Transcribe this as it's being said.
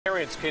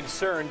Parents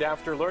concerned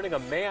after learning a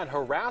man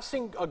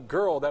harassing a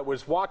girl that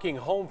was walking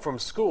home from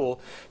school.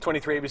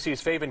 23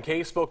 ABC's Faven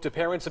K spoke to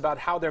parents about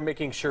how they're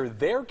making sure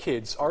their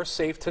kids are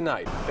safe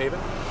tonight. Faven?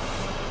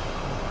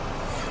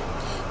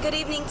 Good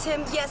evening,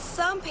 Tim. Yes,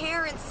 some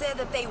parents said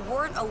that they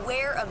weren't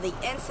aware of the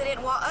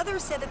incident, while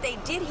others said that they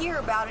did hear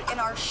about it and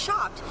are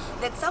shocked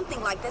that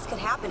something like this could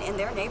happen in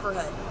their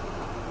neighborhood.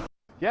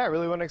 Yeah, I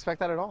really wouldn't expect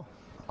that at all,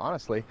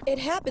 honestly. It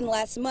happened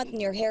last month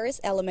near Harris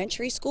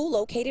Elementary School,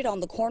 located on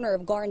the corner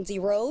of Garnsey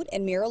Road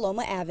and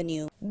Miraloma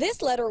Avenue.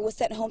 This letter was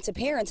sent home to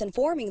parents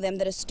informing them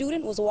that a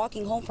student was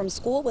walking home from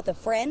school with a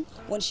friend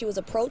when she was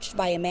approached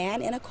by a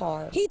man in a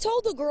car. He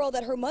told the girl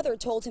that her mother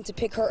told him to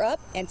pick her up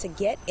and to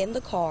get in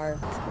the car.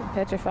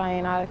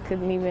 Petrifying. I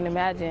couldn't even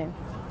imagine,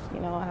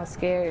 how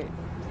scared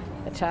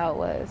the child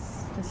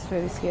was. It's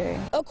really scary.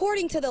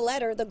 According to the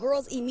letter, the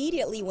girls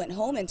immediately went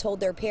home and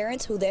told their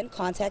parents, who then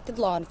contacted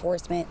law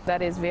enforcement.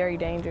 That is very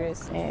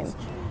dangerous, and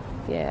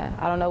yeah,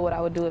 I don't know what I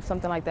would do if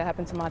something like that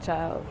happened to my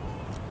child.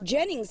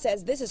 Jennings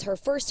says this is her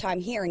first time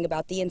hearing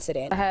about the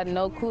incident. I had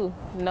no clue,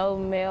 no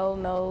mail,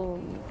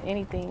 no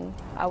anything.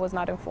 I was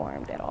not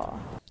informed at all.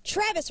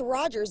 Travis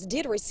Rogers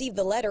did receive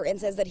the letter and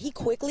says that he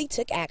quickly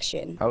took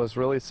action. I was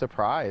really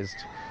surprised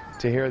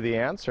to hear the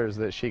answers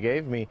that she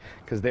gave me,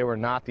 because they were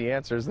not the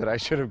answers that I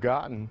should have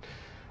gotten.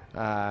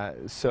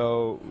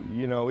 So,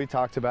 we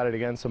talked about it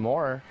again some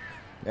more,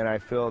 and I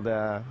feel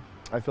that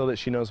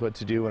she knows what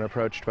to do when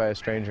approached by a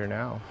stranger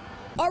now.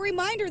 A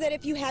reminder that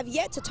if you have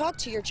yet to talk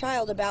to your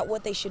child about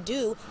what they should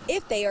do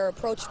if they are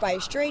approached by a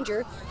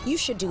stranger, you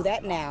should do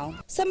that now.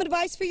 Some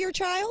advice for your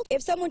child?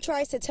 If someone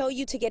tries to tell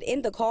you to get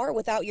in the car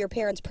without your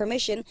parents'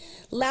 permission,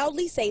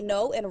 loudly say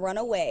no and run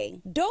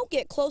away. Don't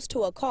get close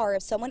to a car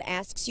if someone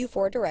asks you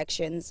for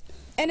directions.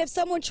 And if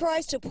someone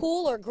tries to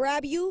pull or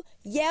grab you,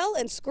 yell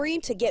and scream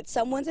to get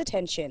someone's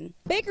attention.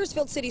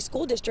 Bakersfield City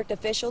School District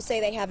officials say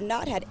they have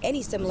not had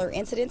any similar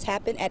incidents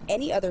happen at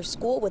any other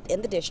school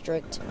within the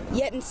district.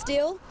 Yet and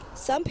still,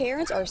 some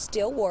parents are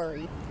still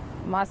worried.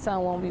 My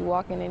son won't be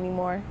walking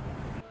anymore.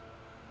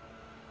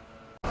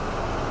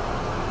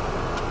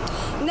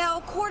 Now,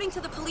 according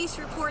to the police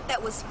report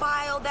that was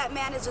filed, that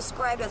man is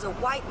described as a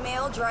white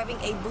male driving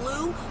a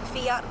blue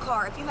Fiat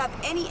car. If you have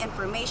any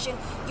information,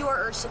 you are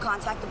urged to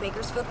contact the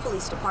Bakersfield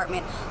Police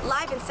Department.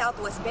 Live in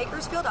Southwest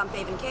Bakersfield, I'm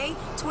Faven K,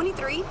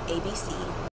 23 ABC.